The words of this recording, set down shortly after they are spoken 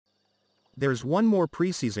There's one more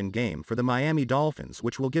preseason game for the Miami Dolphins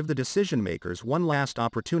which will give the decision makers one last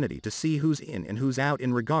opportunity to see who's in and who's out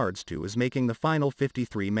in regards to is making the final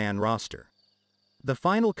 53-man roster. The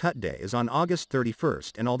final cut day is on August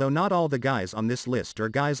 31st, and although not all the guys on this list are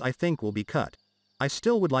guys I think will be cut, I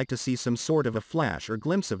still would like to see some sort of a flash or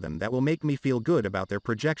glimpse of them that will make me feel good about their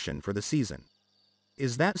projection for the season.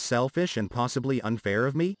 Is that selfish and possibly unfair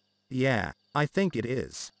of me? Yeah, I think it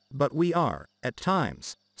is. But we are, at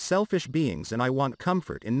times, selfish beings, and I want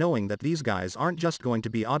comfort in knowing that these guys aren't just going to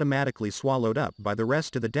be automatically swallowed up by the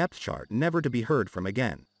rest of the depth chart, never to be heard from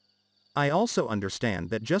again. I also understand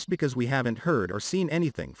that just because we haven't heard or seen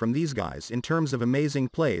anything from these guys in terms of amazing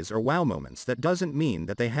plays or wow moments, that doesn't mean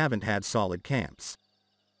that they haven't had solid camps.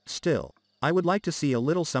 Still, I would like to see a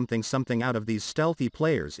little something out of these stealthy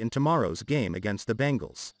players in tomorrow's game against the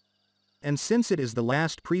Bengals. And since it is the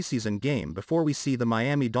last preseason game before we see the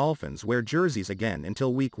Miami Dolphins wear jerseys again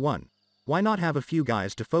until week 1, why not have a few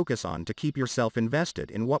guys to focus on to keep yourself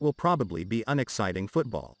invested in what will probably be unexciting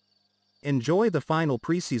football? Enjoy the final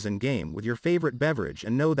preseason game with your favorite beverage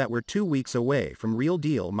and know that we're 2 weeks away from real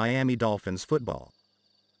deal Miami Dolphins football.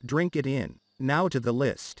 Drink it in. Now to the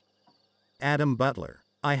list. Adam Butler.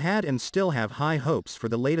 I had and still have high hopes for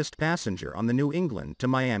the latest passenger on the New England to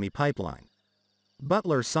Miami pipeline.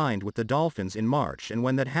 Butler signed with the Dolphins in March, and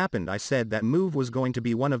when that happened I said that move was going to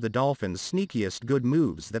be one of the Dolphins' sneakiest good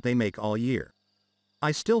moves that they make all year.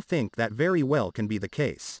 I still think that very well can be the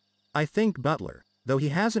case. I think Butler, though he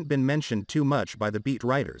hasn't been mentioned too much by the beat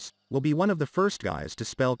writers, will be one of the first guys to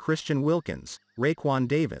spell Christian Wilkins, Raekwon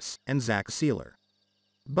Davis, and Zach Sealer.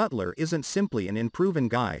 Butler isn't simply an unproven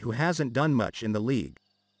guy who hasn't done much in the league.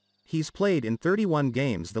 He's played in 31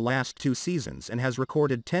 games the last 2 seasons and has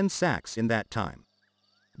recorded 10 sacks in that time.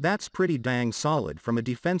 That's pretty dang solid from a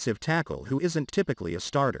defensive tackle who isn't typically a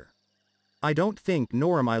starter. I don't think,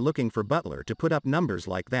 nor am I looking for Butler to put up numbers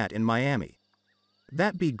like that in Miami.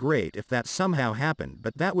 That'd be great if that somehow happened,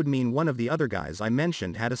 but that would mean one of the other guys I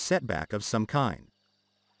mentioned had a setback of some kind.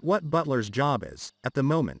 What Butler's job is, at the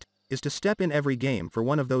moment, is to step in every game for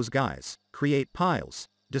one of those guys, create piles,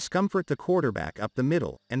 discomfort the quarterback up the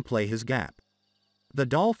middle, and play his gap. The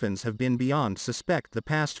Dolphins have been beyond suspect the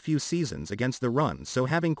past few seasons against the run, so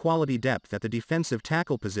having quality depth at the defensive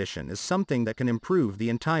tackle position is something that can improve the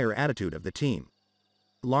entire attitude of the team.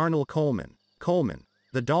 Larnell Coleman.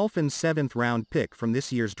 The Dolphins' 7th-round pick from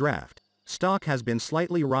this year's draft, stock has been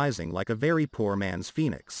slightly rising like a very poor man's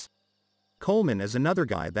phoenix. Coleman is another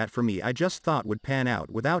guy that for me I just thought would pan out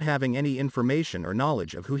without having any information or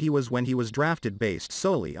knowledge of who he was when he was drafted, based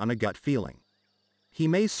solely on a gut feeling. He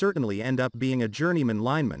may certainly end up being a journeyman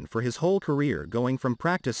lineman for his whole career, going from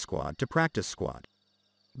practice squad to practice squad.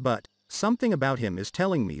 But something about him is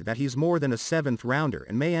telling me that he's more than a 7th-rounder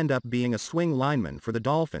and may end up being a swing lineman for the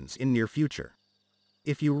Dolphins in near future.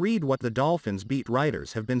 If you read what the Dolphins beat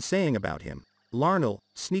writers have been saying about him, Larnell,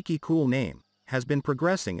 sneaky cool name, has been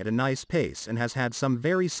progressing at a nice pace and has had some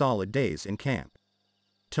very solid days in camp.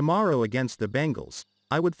 Tomorrow against the Bengals,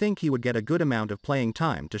 I would think he would get a good amount of playing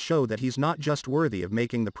time to show that he's not just worthy of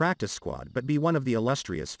making the practice squad but be one of the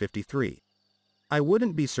illustrious 53. I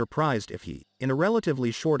wouldn't be surprised if he, in a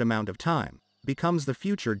relatively short amount of time, becomes the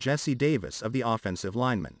future Jesse Davis of the offensive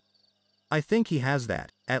linemen. I think he has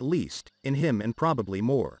that, at least, in him and probably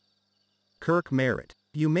more. Kirk Merritt.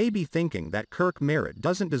 You may be thinking that Kirk Merritt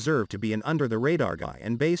doesn't deserve to be an under-the-radar guy,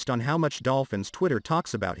 and based on how much Dolphins Twitter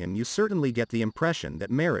talks about him you certainly get the impression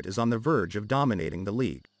that Merritt is on the verge of dominating the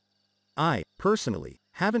league. I, personally,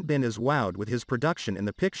 haven't been as wowed with his production in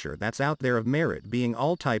the picture that's out there of Merritt being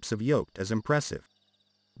all types of yoked as impressive.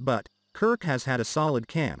 But Kirk has had a solid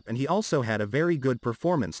camp, and he also had a very good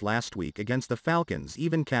performance last week against the Falcons,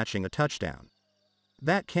 even catching a touchdown.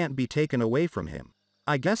 That can't be taken away from him.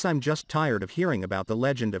 I guess I'm just tired of hearing about the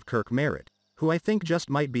legend of Kirk Merritt, who I think just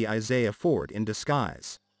might be Isaiah Ford in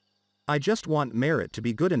disguise. I just want Merritt to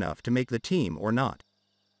be good enough to make the team or not.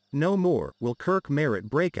 No more will Kirk Merritt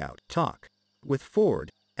breakout talk with Ford,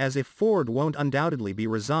 as if Ford won't undoubtedly be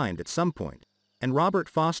resigned at some point, and Robert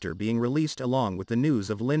Foster being released along with the news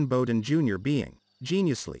of Lynn Bowden Jr. being,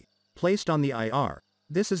 geniusly, placed on the IR.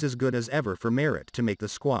 This is as good as ever for Merritt to make the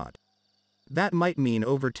squad. That might mean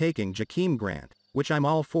overtaking Jakeem Grant, which I'm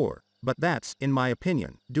all for, but that's, in my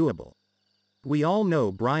opinion, doable. We all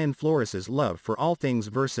know Brian Flores's love for all things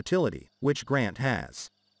versatility, which Grant has.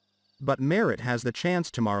 But Merritt has the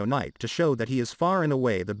chance tomorrow night to show that he is far and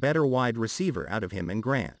away the better wide receiver out of him and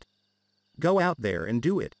Grant. Go out there and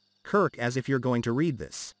do it, Kirk, as if you're going to read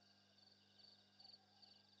this.